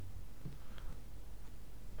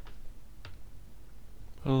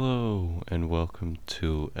Hello, and welcome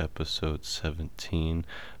to episode 17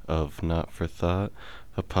 of Naut For Thought,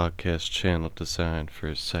 a podcast channel designed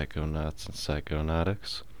for psychonauts and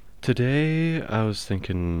psychonautics. Today, I was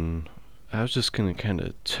thinking I was just going to kind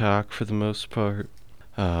of talk for the most part.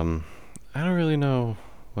 I don't really know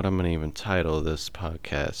what I'm going to even title this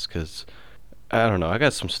podcast, because I don't know, I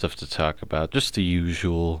got some stuff to talk about, just the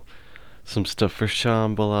usual. Some stuff for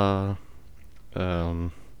Shambhala,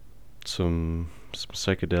 um, some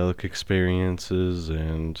psychedelic experiences,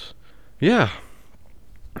 and yeah,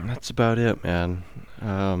 that's about it, man.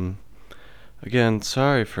 Um, Again,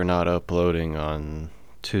 sorry for not uploading on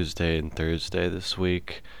Tuesday and Thursday this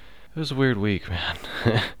week. It was a weird week, man.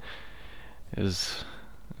 it was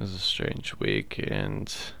it was a strange week,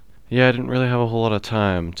 and yeah, I didn't really have a whole lot of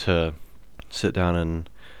time to sit down and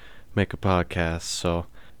make a podcast. So,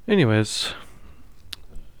 anyways,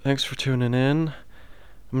 thanks for tuning in.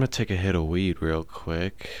 I'm gonna take a hit of weed real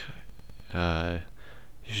quick. You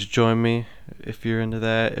should join me if you're into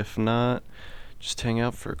that. If not, just hang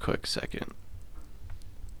out for a quick second.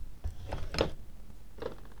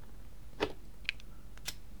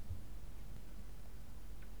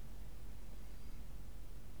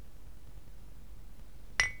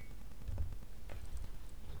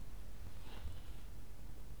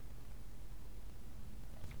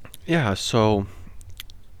 Yeah, so,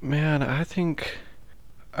 man, I think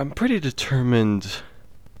I'm pretty determined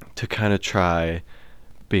to kind of try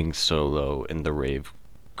being solo in the rave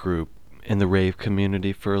group, in the rave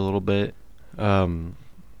community for a little bit. Um,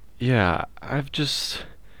 yeah, I've just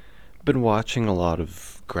been watching a lot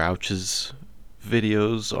of Grouch's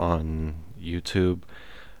videos on YouTube.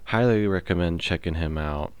 Highly recommend checking him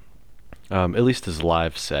out. At least his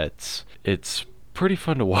live sets. It's pretty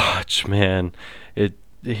fun to watch, man. It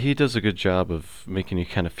He does a good job of making you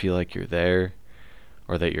kind of feel like you're there,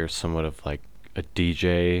 or that you're somewhat of like a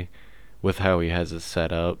DJ with how he has it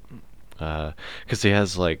set up. Because he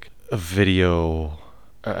has like a video.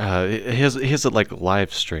 He has it like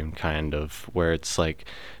live stream kind of where it's like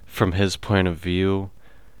from his point of view.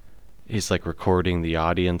 He's like recording the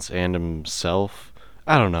audience and himself.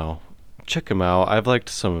 I don't know. Check him out. I've liked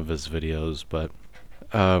some of his videos, but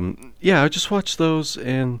yeah, I just watched those,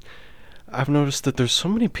 and I've noticed that there's so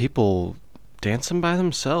many people dancing by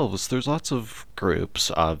themselves. There's lots of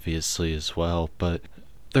groups, obviously, as well, but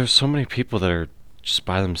there's so many people that are just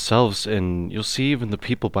by themselves, and you'll see even the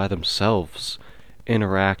people by themselves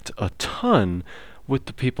interact a ton with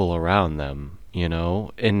the people around them, in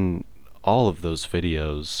all of those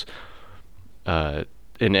videos, uh,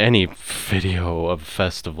 in any video of a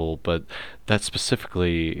festival, but that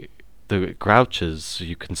specifically, the Grouches,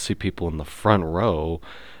 you can see people in the front row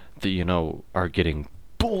that, are getting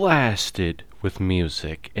blasted with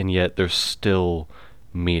music, and yet they're still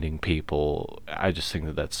meeting people. I just think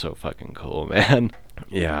that that's so fucking cool, man.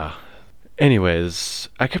 Yeah. Anyways,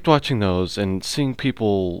 I kept watching those and seeing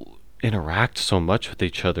people interact so much with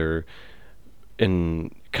each other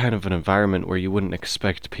in kind of an environment where you wouldn't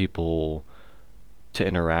expect people to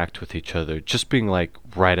interact with each other, just being like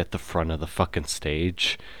right at the front of the fucking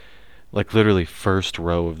stage, like literally first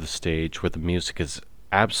row of the stage, where the music is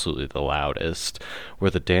absolutely the loudest,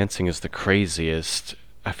 where the dancing is the craziest.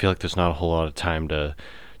 I feel like there's not a whole lot of time to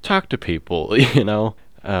talk to people, but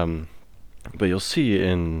you'll see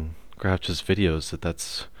in Grouch's videos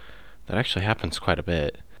that actually happens quite a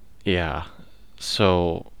bit. Yeah,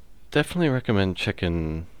 so definitely recommend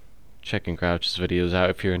checking Grouch's videos out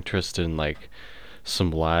if you're interested in like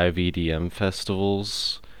some live EDM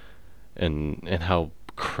festivals, and how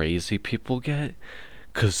crazy people get.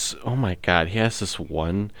 Cause oh my god, he has this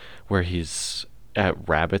one where he's at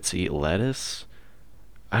Rabbits Eat Lettuce.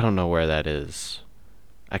 I don't know where that is.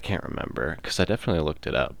 I can't remember because I definitely looked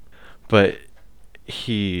it up. But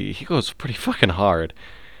he goes pretty fucking hard,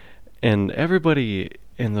 and everybody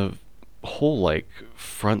in the whole like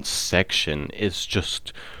front section is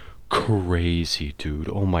just crazy, dude.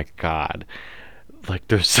 Oh my god. Like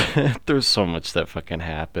there's there's so much that fucking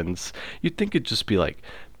happens. You'd think it'd just be like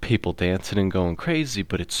people dancing and going crazy,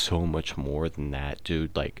 but it's so much more than that,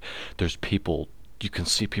 dude. Like there's people, you can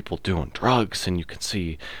see people doing drugs, and you can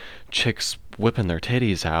see chicks whipping their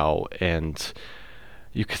titties out, and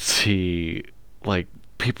you can see like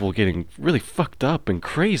people getting really fucked up and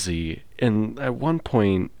crazy. And at one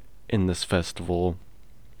point in this festival,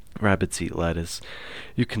 Rabbits Eat Lettuce,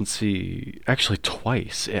 you can see, actually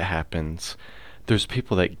twice it happens, there's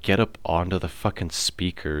people that get up onto the fucking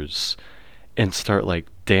speakers and start like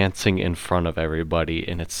dancing in front of everybody,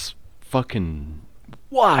 and it's fucking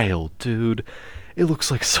wild, dude. It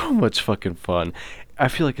looks like so much fucking fun. I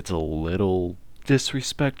feel like it's a little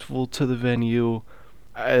disrespectful to the venue,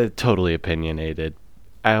 Totally opinionated.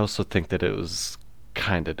 I also think that it was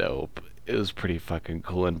kind of dope. It was pretty fucking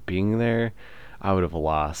cool, and being there, I would have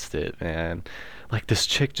lost it, man. Like this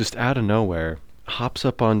chick just out of nowhere hops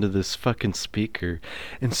up onto this fucking speaker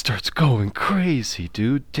and starts going crazy,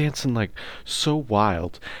 dude, dancing like so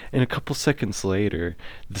wild. And a couple seconds later,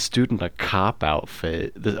 this dude in a cop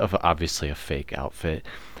outfit, obviously a fake outfit,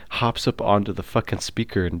 hops up onto the fucking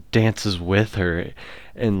speaker and dances with her.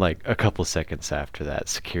 And like a couple seconds after that,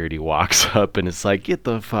 security walks up and is like, "Get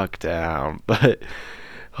the fuck down." But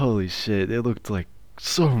holy shit, it looked like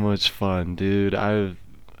so much fun, dude. Oh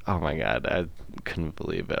my god, I couldn't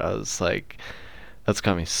believe it. I was like, that's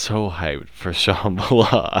got me so hyped for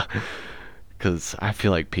Shambhala. Because I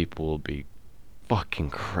feel like people will be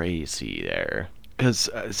fucking crazy there. Because,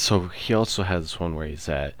 so he also has one where he's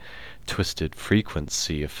at Twisted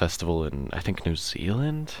Frequency, a festival in, I think, New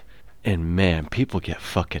Zealand. And man, people get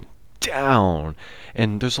fucking down.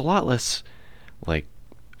 And there's a lot less, like,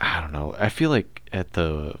 I don't know. I feel like at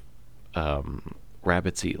the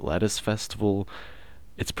Rabbits Eat Lettuce Festival,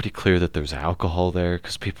 it's pretty clear that there's alcohol there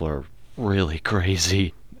because people are really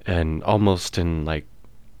crazy and almost in like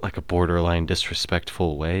a borderline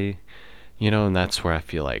disrespectful way, and that's where I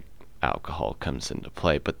feel like alcohol comes into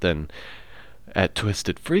play. But then at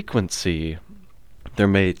Twisted Frequency, there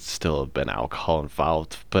may still have been alcohol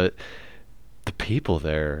involved, but the people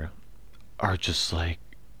there are just like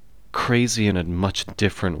crazy in a much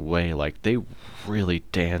different way. Like they really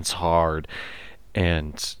dance hard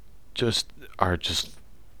and just are just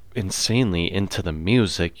insanely into the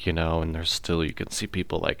music, and there's still, you can see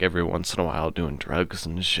people like every once in a while doing drugs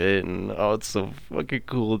and shit, and oh, it's so fucking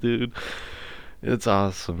cool, dude. It's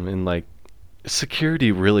awesome. And like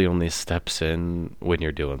security really only steps in when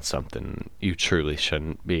you're doing something you truly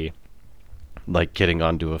shouldn't be, like getting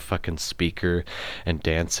onto a fucking speaker and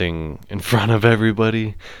dancing in front of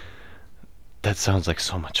everybody. That sounds like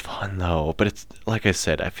so much fun though, but it's like I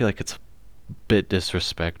said, I feel like it's a bit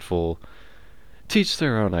disrespectful. Teach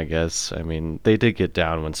their own, I guess. I mean, they did get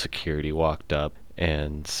down when security walked up,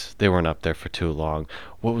 and they weren't up there for too long.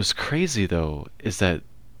 What was crazy, though, is that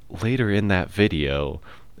later in that video,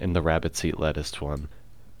 in the Rabbits Eat Lettuce one,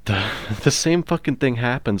 the, the same fucking thing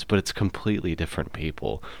happens, but it's completely different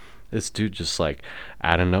people. This dude just, like,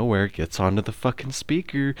 out of nowhere gets onto the fucking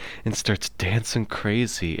speaker and starts dancing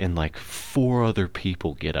crazy, and, like, 4 other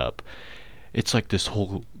people get up. It's like this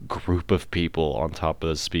whole group of people on top of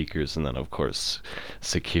the speakers, and then of course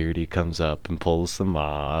security comes up and pulls them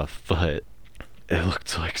off. But it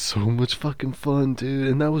looked like so much fucking fun, dude.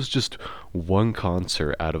 And that was just one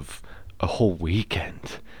concert out of a whole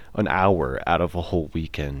weekend, an hour out of a whole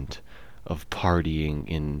weekend of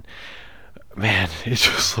partying. And man, it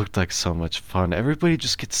just looked like so much fun. Everybody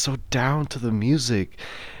just gets so down to the music,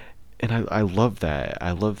 and I love that.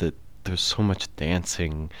 I love that there's so much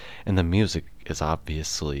dancing, and the music is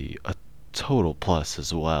obviously a total plus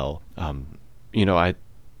as well. I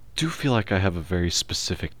do feel like I have a very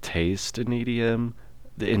specific taste in EDM,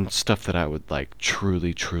 in stuff that I would like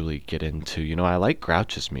truly, truly get into. I like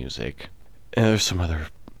Grouch's music, and there's some other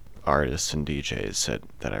artists and DJs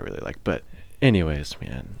that I really like. But anyways,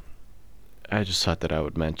 man, I just thought that I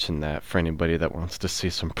would mention that for anybody that wants to see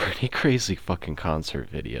some pretty crazy fucking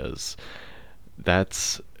concert videos.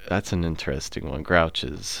 That's an interesting one.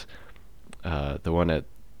 Grouch's, the one at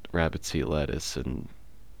Rabbits Eat Lettuce and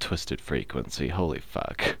Twisted Frequency. Holy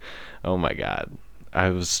fuck. Oh my god. I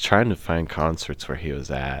was trying to find concerts where he was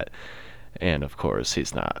at, and of course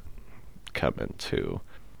he's not coming to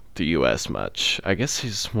the US much. I guess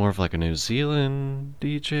he's more of like a New Zealand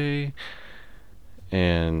DJ,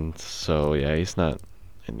 and so yeah, he's not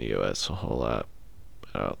in the US a whole lot,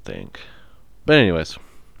 I don't think. But anyways,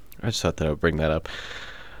 I just thought that I would bring that up.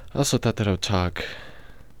 I also thought that I would talk.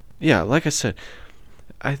 Yeah, like I said,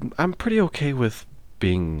 I'm pretty okay with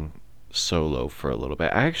being solo for a little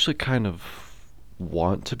bit. I actually kind of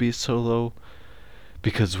want to be solo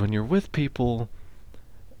because when you're with people,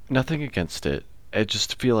 nothing against it. I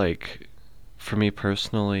just feel like, for me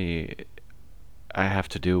personally, I have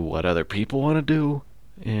to do what other people want to do,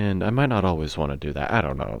 and I might not always want to do that. I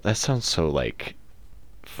don't know. That sounds so like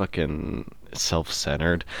fucking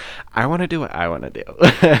self-centered. I want to do what I want to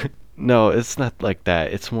do. No, it's not like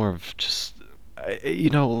that. It's more of just,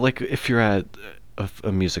 like if you're at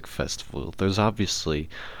a music festival, there's obviously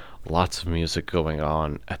lots of music going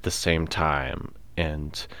on at the same time,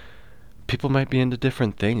 and people might be into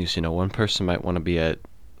different things. One person might want to be at,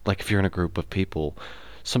 like if you're in a group of people,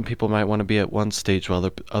 some people might want to be at one stage while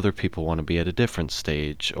other people want to be at a different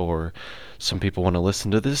stage, or some people want to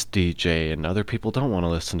listen to this DJ and other people don't want to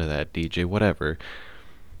listen to that DJ, whatever.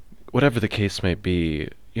 whatever the case may be,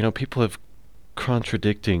 people have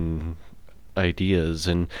contradicting ideas,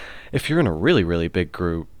 and if you're in a really, really big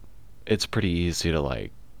group, it's pretty easy to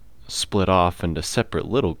like split off into separate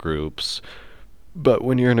little groups. But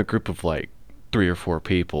when you're in a group of like 3 or 4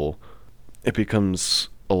 people, it becomes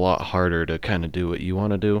a lot harder to kind of do what you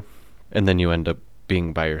want to do. And then you end up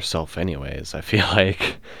being by yourself anyways. I feel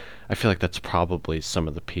like that's probably some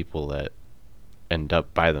of the people that end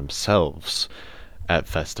up by themselves at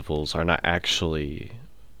festivals are not actually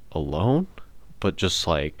alone, but just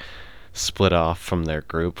like split off from their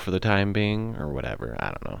group for the time being or whatever. I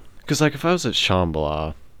don't know. Because like if I was at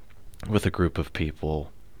Shambhala with a group of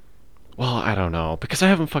people, well, I don't know, because I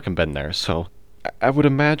haven't fucking been there, so I would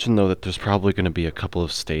imagine though that there's probably going to be a couple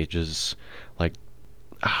of stages. Like,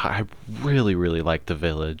 I really, really like the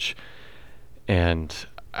village, and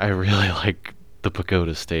I really like the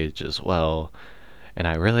pagoda stage as well. And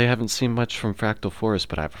I really haven't seen much from Fractal Forest,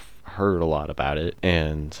 but I've heard a lot about it,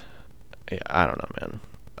 and I don't know, man.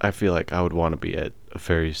 I feel like I would want to be at a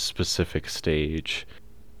very specific stage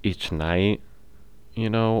each night,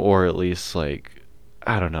 or at least like,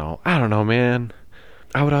 I don't know, man.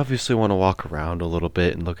 I would obviously want to walk around a little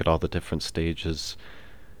bit and look at all the different stages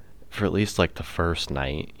for at least like the first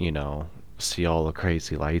night, see all the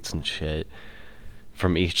crazy lights and shit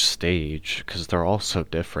from each stage, because they're all so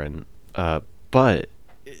different. But,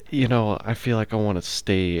 I feel like I want to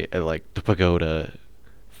stay at like the pagoda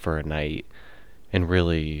for a night and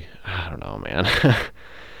really, I don't know, man.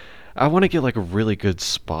 I want to get like a really good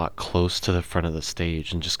spot close to the front of the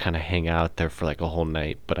stage and just kind of hang out there for like a whole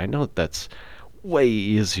night. But I know that's way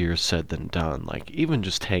easier said than done. Like even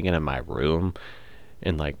just hanging in my room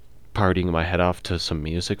and like partying my head off to some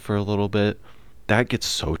music for a little bit, that gets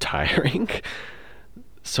so tiring.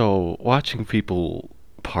 So watching people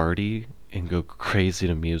party and go crazy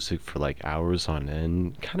to music for like hours on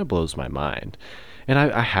end kind of blows my mind. And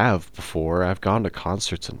I have before. I've gone to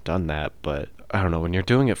concerts and done that, but I don't know, when you're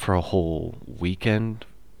doing it for a whole weekend,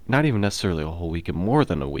 not even necessarily a whole weekend, more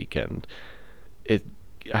than a weekend, it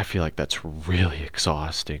I feel like that's really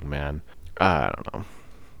exhausting, man. I don't know.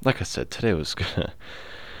 Like I said, today was gonna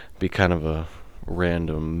be kind of a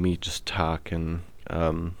random me just talking.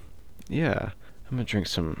 Yeah, I'm gonna drink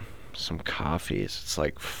some coffees. It's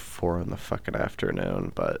like 4 in the fucking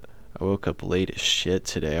afternoon, but I woke up late as shit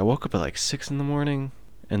today. I woke up at like 6 in the morning,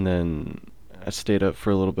 and then I stayed up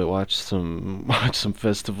for a little bit, watched some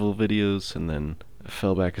festival videos, and then I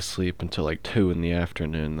fell back asleep until like 2 in the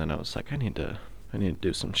afternoon. Then I was like, I need to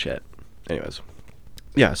do some shit. Anyways,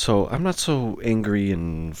 yeah. So I'm not so angry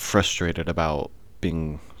and frustrated about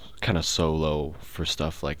being kind of solo for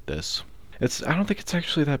stuff like this. I don't think it's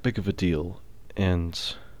actually that big of a deal, and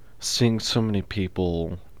seeing so many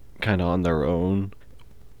people kind of on their own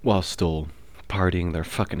while still partying their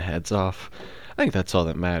fucking heads off, I think that's all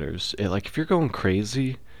that matters. Like, if you're going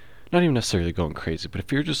crazy, not even necessarily going crazy, but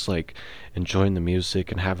if you're just, like, enjoying the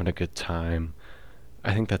music and having a good time,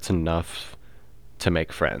 I think that's enough to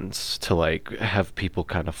make friends, to, like, have people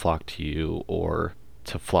kind of flock to you or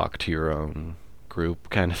to flock to your own group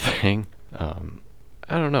kind of thing.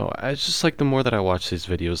 I don't know. It's just, like, the more that I watch these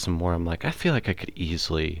videos, the more I'm like, I feel like I could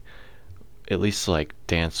easily at least like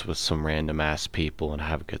dance with some random ass people and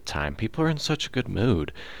have a good time. People are in such a good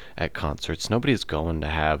mood at concerts. Nobody's going to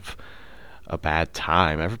have a bad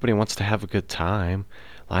time. Everybody wants to have a good time.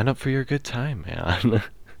 Line up for your good time, man.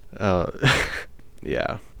 uh,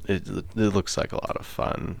 yeah, it looks like a lot of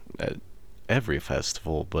fun at every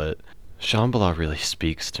festival, but Shambhala really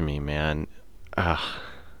speaks to me, man. I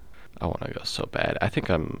want to go so bad. I think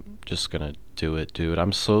I'm just gonna do it, dude.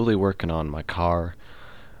 I'm slowly working on my car.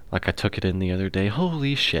 Like, I took it in the other day.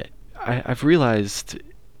 Holy shit. I've realized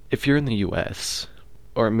if you're in the U.S.,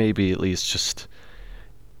 or maybe at least just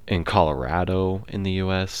in Colorado in the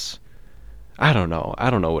U.S., I don't know. I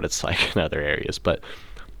don't know what it's like in other areas, but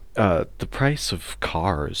the price of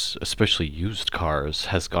cars, especially used cars,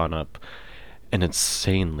 has gone up an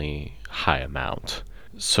insanely high amount.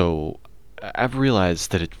 So I've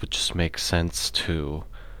realized that it would just make sense to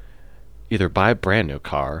either buy a brand new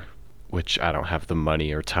car, which I don't have the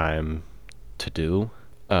money or time to do,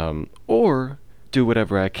 or do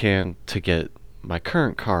whatever I can to get my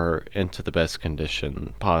current car into the best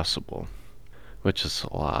condition possible, which is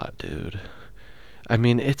a lot, dude. I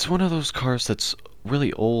mean, it's one of those cars that's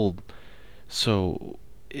really old, so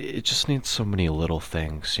it just needs so many little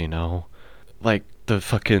things, Like, the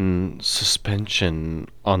fucking suspension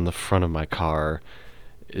on the front of my car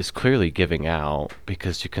is clearly giving out,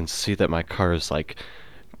 because you can see that my car is, like,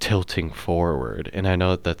 tilting forward, and I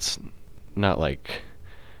know that's not like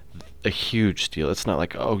a huge deal. It's not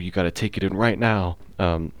like, oh, you gotta take it in right now.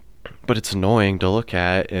 but it's annoying to look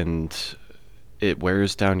at, and it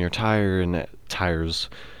wears down your tire, and tires,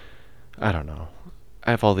 I don't know.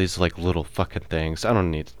 I have all these like little fucking things. I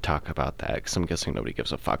don't need to talk about that because I'm guessing nobody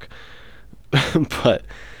gives a fuck. But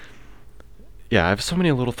yeah, I have so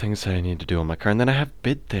many little things that I need to do on my car, and then I have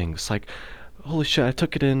big things like, holy shit, I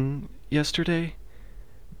took it in yesterday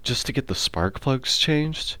just to get the spark plugs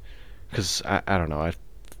changed because I don't know. I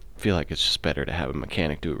feel like it's just better to have a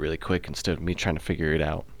mechanic do it really quick instead of me trying to figure it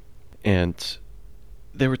out. And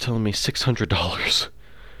they were telling me $600.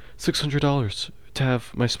 $600 to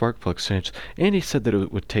have my spark plugs changed. And he said that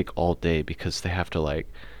it would take all day because they have to like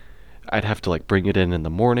I'd have to like bring it in the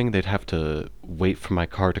morning. They'd have to wait for my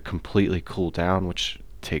car to completely cool down, which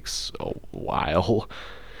takes a while.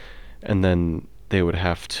 And then they would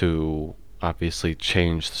have to obviously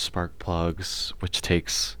change the spark plugs, which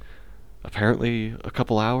takes apparently a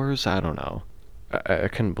couple hours. I don't know. I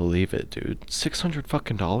couldn't believe it, dude. 600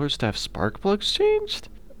 fucking dollars to have spark plugs changed?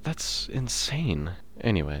 That's insane.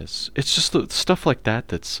 Anyways, it's just the stuff like that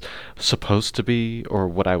that's supposed to be, or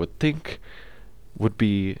what I would think would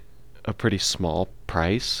be a pretty small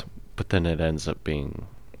price, but then it ends up being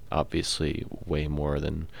obviously way more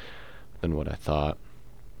than what I thought.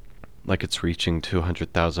 Like it's reaching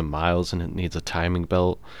 200,000 miles and it needs a timing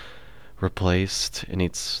belt replaced. It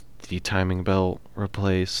needs the timing belt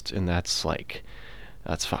replaced, and that's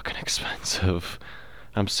fucking expensive.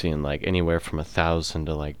 I'm seeing like anywhere from $1,000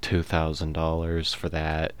 to like $2,000 for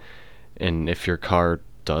that. And if your car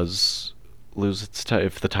does lose its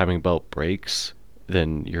if the timing belt breaks,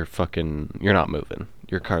 then you're not moving.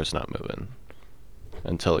 Your car's not moving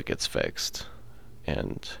until it gets fixed.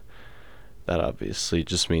 And that obviously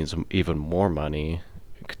just means even more money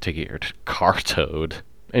to get your car towed.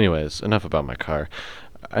 Anyways, enough about my car.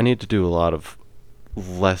 I need to do a lot of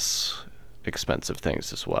less expensive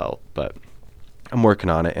things as well, but I'm working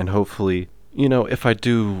on it, and hopefully, if I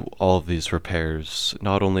do all of these repairs,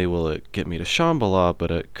 not only will it get me to Shambhala,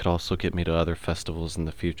 but it could also get me to other festivals in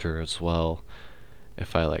the future as well.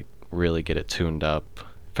 If I like really get it tuned up,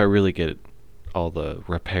 if I really get all the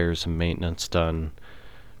repairs and maintenance done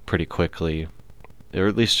pretty quickly, or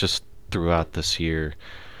at least just throughout this year,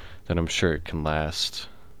 then I'm sure it can last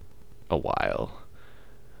a while.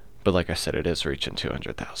 But like I said, it is reaching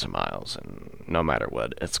 200,000 miles, and no matter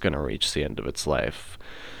what, it's going to reach the end of its life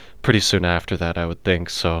pretty soon after that, I would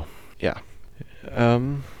think. So, yeah. Let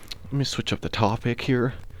me switch up the topic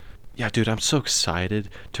here. Yeah, dude, I'm so excited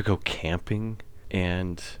to go camping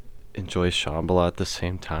and enjoy Shambhala at the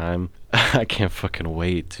same time. I can't fucking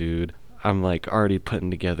wait, dude. I'm like already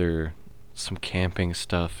putting together some camping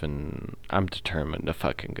stuff, and I'm determined to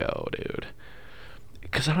fucking go, dude.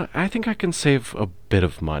 Because I think I can save a bit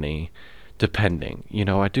of money, depending.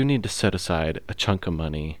 I do need to set aside a chunk of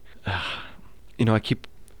money. I keep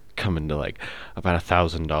coming to like about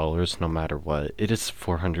 $1,000 no matter what. It is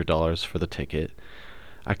 $400 for the ticket.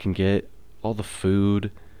 I can get all the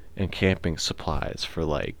food and camping supplies for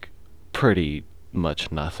like pretty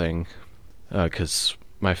much nothing. Because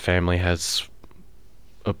my family has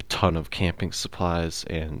a ton of camping supplies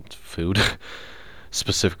and food.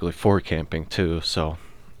 Specifically for camping too, so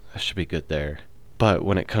I should be good there. But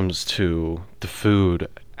when it comes to the food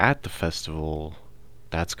at the festival,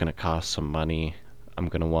 that's gonna cost some money. I'm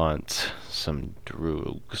gonna want some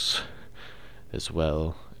drugs as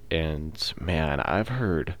well. And man, I've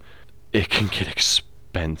heard it can get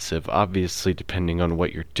expensive, obviously depending on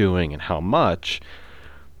what you're doing and how much.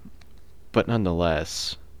 But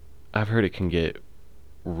nonetheless, I've heard it can get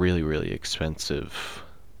really, really expensive,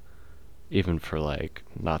 even for like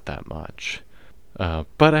not that much.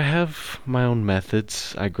 But I have my own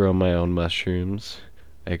methods. I grow my own mushrooms.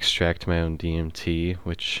 I extract my own DMT,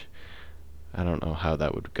 which I don't know how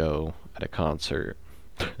that would go at a concert.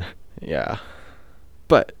 Yeah.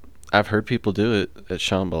 But I've heard people do it at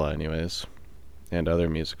Shambhala anyways, and other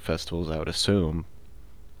music festivals, I would assume.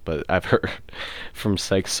 But I've heard from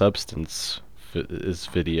Psych Substance's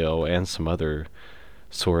video and some other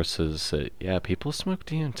sources that, yeah, people smoke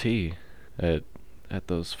DMT at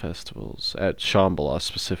those festivals, at Shambhala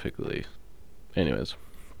specifically. Anyways,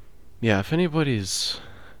 yeah, if anybody's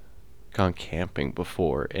gone camping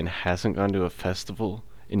before and hasn't gone to a festival,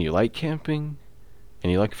 and you like camping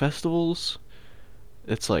and you like festivals,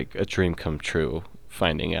 it's like a dream come true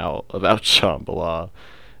finding out about Shambhala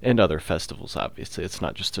and other festivals. Obviously, it's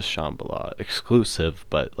not just a Shambhala exclusive,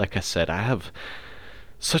 but like I said, I have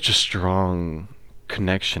such a strong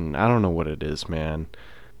connection. I don't know what it is, man.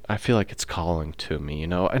 I feel like it's calling to me,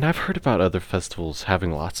 And I've heard about other festivals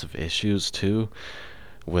having lots of issues too,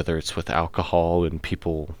 whether it's with alcohol and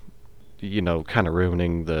people, kind of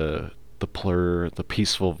ruining the the plur, the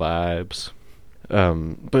peaceful vibes.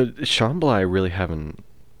 But Shambhala, I really haven't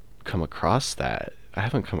come across that. I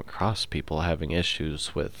haven't come across people having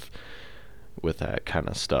issues with that kind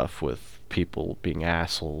of stuff, with people being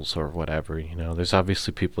assholes or whatever. There's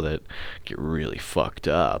obviously people that get really fucked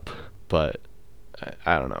up, but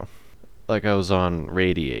I don't know. Like, I was on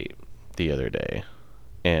Radiate the other day,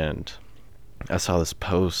 and I saw this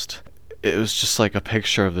post. It was just like a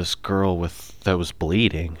picture of this girl that was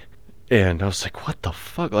bleeding, and I was like, what the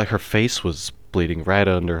fuck? Like, her face was bleeding right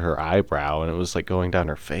under her eyebrow, and it was like going down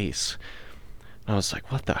her face. And I was like,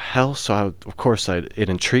 what the hell? So of course it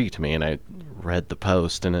intrigued me, and I read the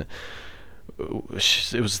post, and it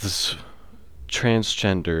was this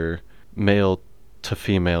transgender, male to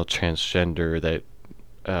female transgender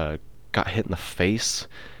that got hit in the face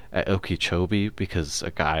at Okeechobee because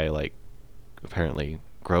a guy, like, apparently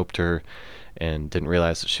groped her and didn't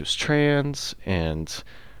realize that she was trans, and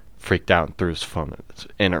freaked out and threw his phone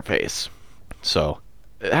in her face. So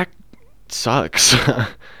that sucks.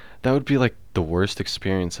 That would be like the worst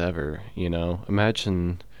experience ever.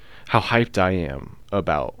 Imagine how hyped I am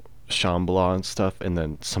about Shambhala and stuff, and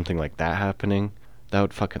then something like that happening. That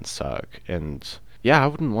would fucking suck. And yeah, I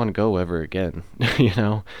wouldn't want to go ever again.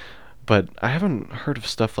 But I haven't heard of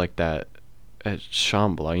stuff like that at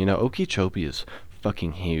Shambhala. Okeechobee is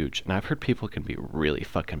fucking huge, and I've heard people can be really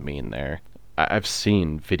fucking mean there. I've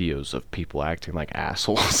seen videos of people acting like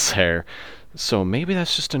assholes there. So maybe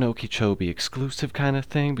that's just an Okeechobee exclusive kind of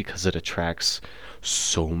thing, because it attracts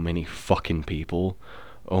so many fucking people.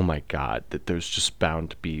 Oh my god, that there's just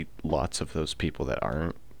bound to be lots of those people that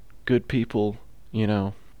aren't good people.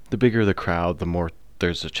 The bigger the crowd, the more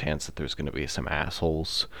there's a chance that there's going to be some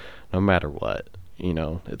assholes, no matter what.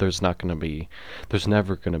 There's never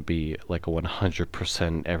going to be like a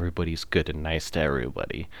 100% everybody's good and nice to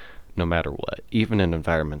everybody, no matter what, even in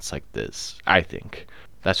environments like this, I think.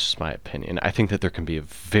 That's just my opinion. I think that there can be a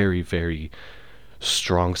very, very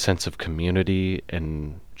strong sense of community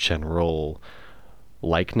and general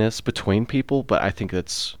likeness between people, but I think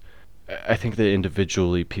that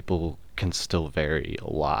individually people can still vary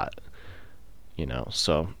a lot,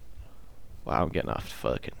 so, wow, I'm getting off the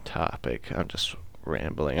fucking topic. I'm just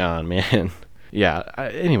rambling on, man. Yeah,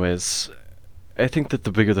 anyways, I think that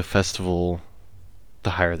the bigger the festival,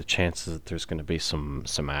 the higher the chances that there's going to be some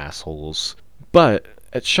assholes. But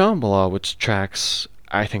at Shambhala, which tracks,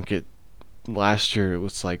 I think last year it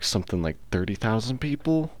was like something like 30,000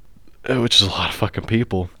 people, which is a lot of fucking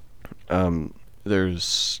people.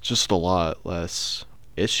 There's just a lot less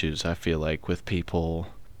issues, I feel like, with people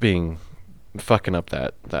fucking up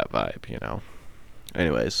that vibe.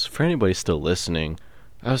 Anyways, for anybody still listening,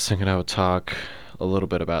 I was thinking I would talk a little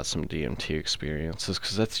bit about some DMT experiences,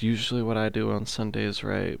 because that's usually what I do on Sundays,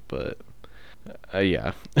 right? But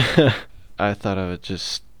yeah. I thought I would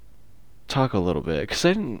just talk a little bit, because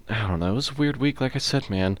I don't know, it was a weird week, like I said,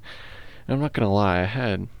 man. And I'm not gonna lie, I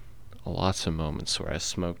had lots of moments where I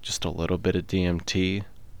smoked just a little bit of DMT,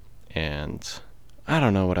 and I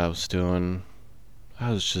don't know what I was doing.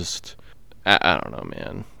 I was just, I don't know,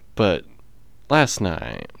 man. But last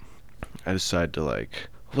night, I decided to, like,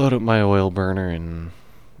 load up my oil burner and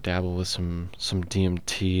dabble with some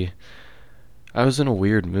DMT. I was in a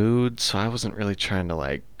weird mood, so I wasn't really trying to,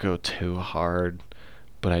 like, go too hard,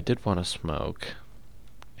 but I did want to smoke.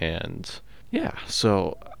 And yeah,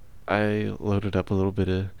 so I loaded up a little bit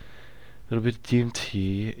of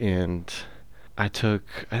DMT, and I think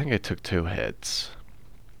I took 2 hits.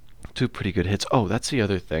 2 pretty good hits. Oh, that's the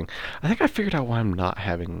other thing. I think I figured out why I'm not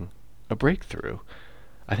having a breakthrough.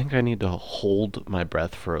 I think I need to hold my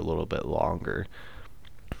breath for a little bit longer.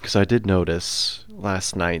 Because I did notice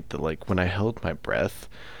last night that, like, when I held my breath,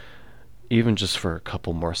 even just for a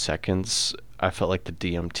couple more seconds, I felt like the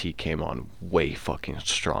DMT came on way fucking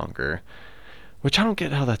stronger. Which I don't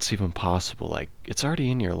get how that's even possible. Like, it's already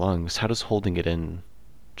in your lungs. How does holding it in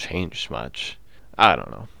change much? I don't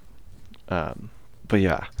know. But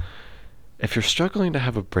yeah, if you're struggling to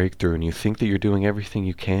have a breakthrough and you think that you're doing everything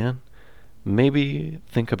you can, maybe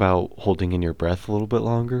think about holding in your breath a little bit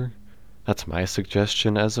longer. That's my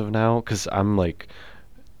suggestion as of now, because I'm, like,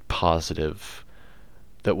 positive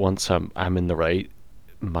that once I'm in the right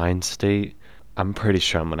mind state, I'm pretty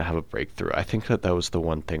sure I'm going to have a breakthrough. I think that was the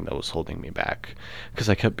one thing that was holding me back, because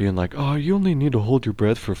I kept being like, oh, you only need to hold your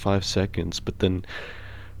breath for 5 seconds, but then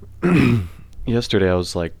yesterday I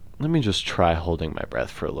was like, let me just try holding my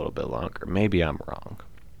breath for a little bit longer. Maybe I'm wrong.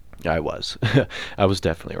 I was. I was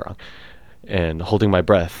definitely wrong. And holding my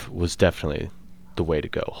breath was definitely the way to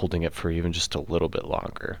go. Holding it for even just a little bit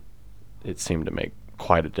longer. It seemed to make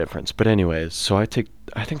quite a difference. But anyways, so I think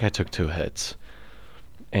I took 2 hits.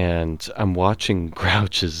 and I'm watching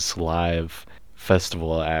Grouch's live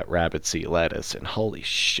festival at Rabbit's Eat Lettuce, and holy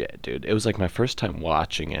shit, dude, it was like my first time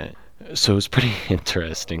watching it. So it was pretty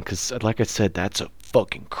interesting because, like I said, that's a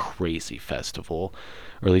fucking crazy festival,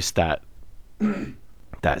 or at least that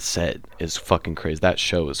set is fucking crazy. That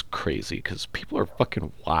show is crazy because people are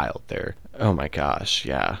fucking wild there. Oh my gosh,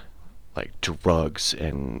 yeah, like drugs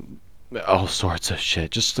and all sorts of shit,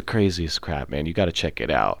 just the craziest crap, man. You got to check it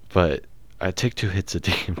out. But I take 2 hits of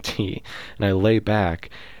DMT and I lay back,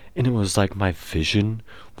 and it was like my vision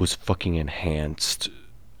was fucking enhanced,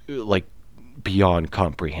 like beyond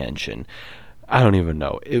comprehension. I don't even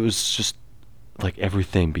know. It was just like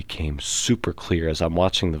everything became super clear as I'm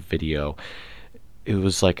watching the video. It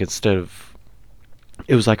was like it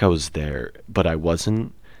was like I was there, but I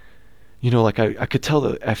wasn't. Like I could tell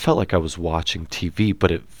that I felt like I was watching TV,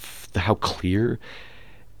 but how clear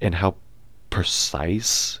and how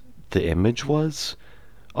precise the image was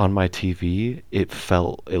on my TV, it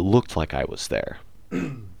looked like I was there.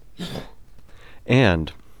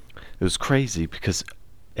 And it was crazy because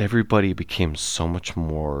everybody became so much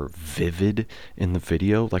more vivid in the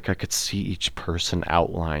video. Like I could see each person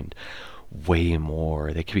outlined way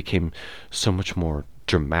more. They became so much more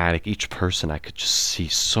dramatic. Each person I could just see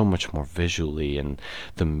so much more visually, and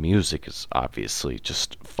the music is obviously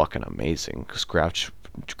just fucking amazing because Grouch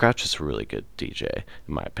is a really good DJ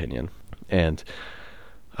in my opinion. And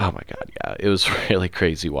oh my god, yeah, it was really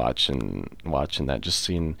crazy watching that, just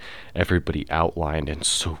seeing everybody outlined and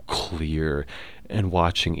so clear, and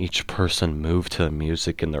watching each person move to the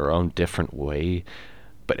music in their own different way,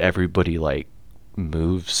 but everybody like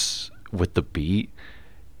moves with the beat,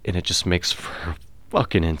 and it just makes for a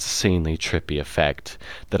fucking insanely trippy effect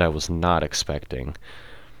that I was not expecting.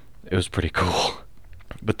 It was pretty cool.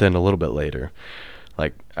 But then a little bit later,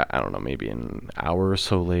 like I don't know, maybe an hour or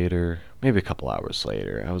so later, maybe a couple hours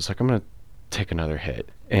later, I was like, I'm gonna take another hit,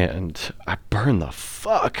 and I burned the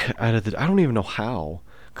fuck out of I don't even know how,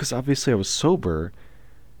 because obviously I was sober,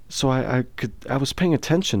 so I was paying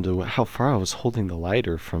attention to how far I was holding the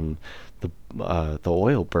lighter from the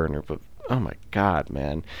oil burner, but oh my god,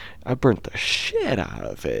 man, I burnt the shit out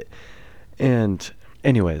of it. And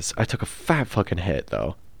anyways, I took a fat fucking hit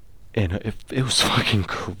though, and it was fucking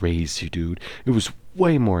crazy, dude. It was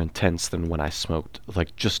way more intense than when I smoked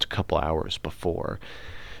like just a couple hours before.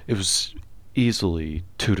 It was easily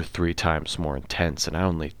 2 to 3 times more intense, and I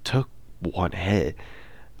only took one hit.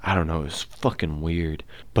 I don't know, it was fucking weird.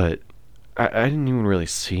 But I didn't even really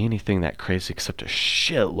see anything that crazy except a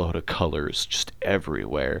shitload of colors just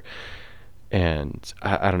everywhere. And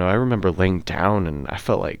I don't know, I remember laying down and I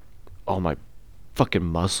felt like all my fucking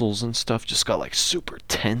muscles and stuff just got like super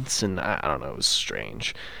tense, and I don't know, it was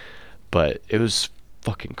strange. But it was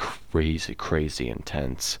fucking crazy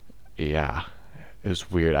intense. Yeah, it was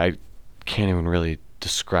weird. I can't even really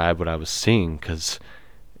describe what I was seeing because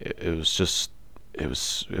it was just it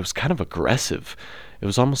was kind of aggressive. It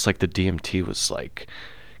was almost like the DMT was like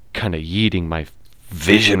kind of yeeting my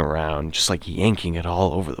vision around, just like yanking it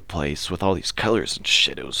all over the place with all these colors and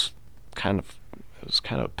shit. It was kind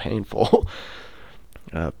of painful.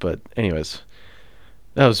 But anyways,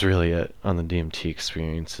 that was really it on the DMT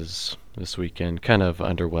experiences this weekend. Kind of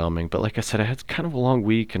underwhelming, but like I said, I had kind of a long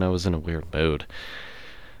week and I was in a weird mood.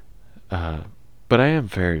 But I am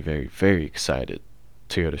very excited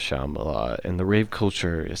to go to Shambhala, and the rave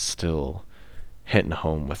culture is still hitting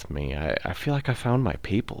home with me. I feel like I found my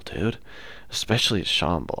people, dude. Especially at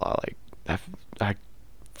Shambhala. Like, I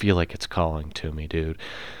feel like it's calling to me, dude.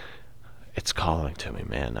 It's calling to me,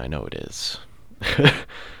 man. I know it is.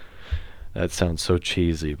 That sounds so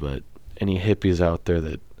cheesy, but any hippies out there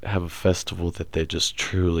that have a festival that they just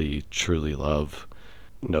truly love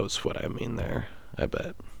knows what I mean there, I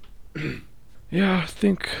bet. Yeah, I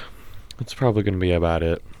think that's probably going to be about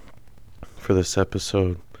it for this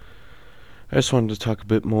episode. I just wanted to talk a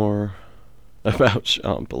bit more about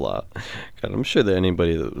Shambhala. God, I'm sure that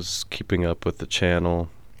anybody that was keeping up with the channel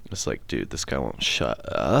is like, dude, this guy won't shut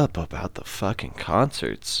up about the fucking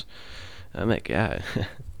concerts. Oh my god.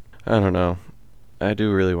 I don't know. I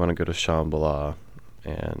do really want to go to Shambhala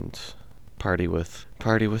and party with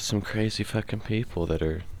some crazy fucking people that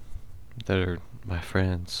are my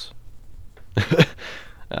friends. I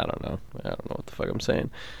don't know what the fuck I'm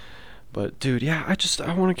saying. But dude, yeah,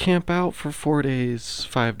 I want to camp out for 4 days,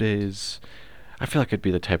 5 days. I feel like I'd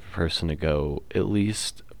be the type of person to go at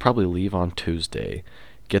least probably leave on Tuesday,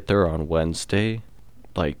 get there on Wednesday,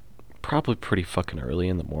 like probably pretty fucking early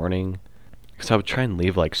in the morning. Because I would try and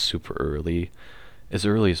leave like super early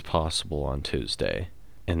as possible on Tuesday.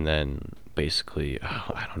 And then basically,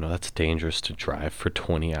 I don't know, that's dangerous to drive for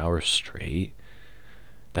 20 hours straight.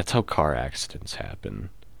 That's how car accidents happen.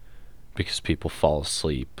 Because people fall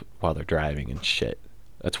asleep while they're driving and shit.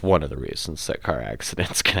 That's one of the reasons that car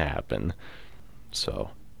accidents can happen.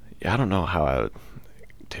 So, yeah, I don't know how I would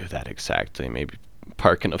do that exactly. Maybe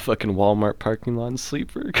park in a fucking Walmart parking lot and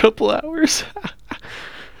sleep for a couple hours?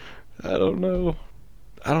 I don't know.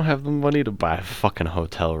 I don't have the money to buy a fucking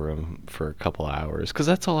hotel room for a couple hours, because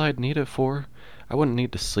that's all I'd need it for. I wouldn't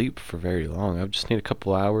need to sleep for very long. I would just need a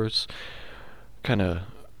couple hours, kind of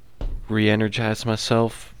re-energize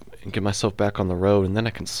myself and get myself back on the road, and then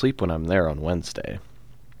I can sleep when I'm there on Wednesday.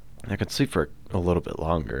 I can sleep for a little bit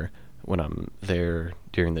longer when I'm there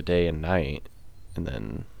during the day and night, and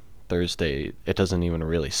then Thursday, it doesn't even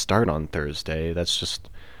really start on Thursday. That's just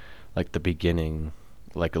like the beginning.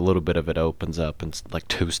 Like a little bit of it opens up, and like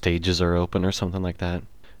 2 stages are open or something like that.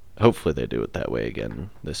 Hopefully they do it that way again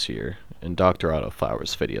this year. In Dr. Otto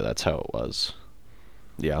Flower's video, that's how it was.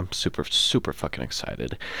 Yeah, I'm super, super fucking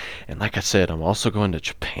excited. And like I said, I'm also going to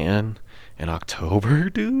Japan in October,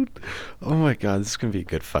 dude. Oh my god, this is gonna be a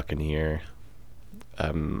good fucking year.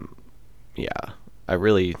 Yeah, I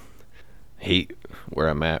really hate where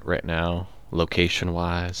I'm at right now, location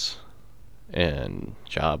wise and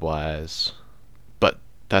job wise. But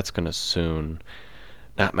that's gonna soon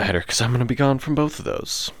not matter, because I'm gonna be gone from both of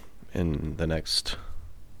those in the next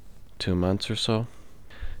 2 months or so.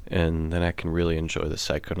 And then I can really enjoy the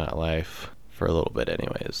psychonaut life for a little bit,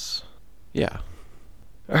 anyways. Yeah.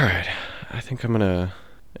 Alright, I think I'm gonna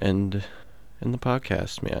end in the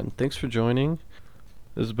podcast, man. Thanks for joining.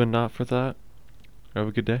 This has been Naut For Thought. Have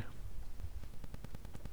a good day.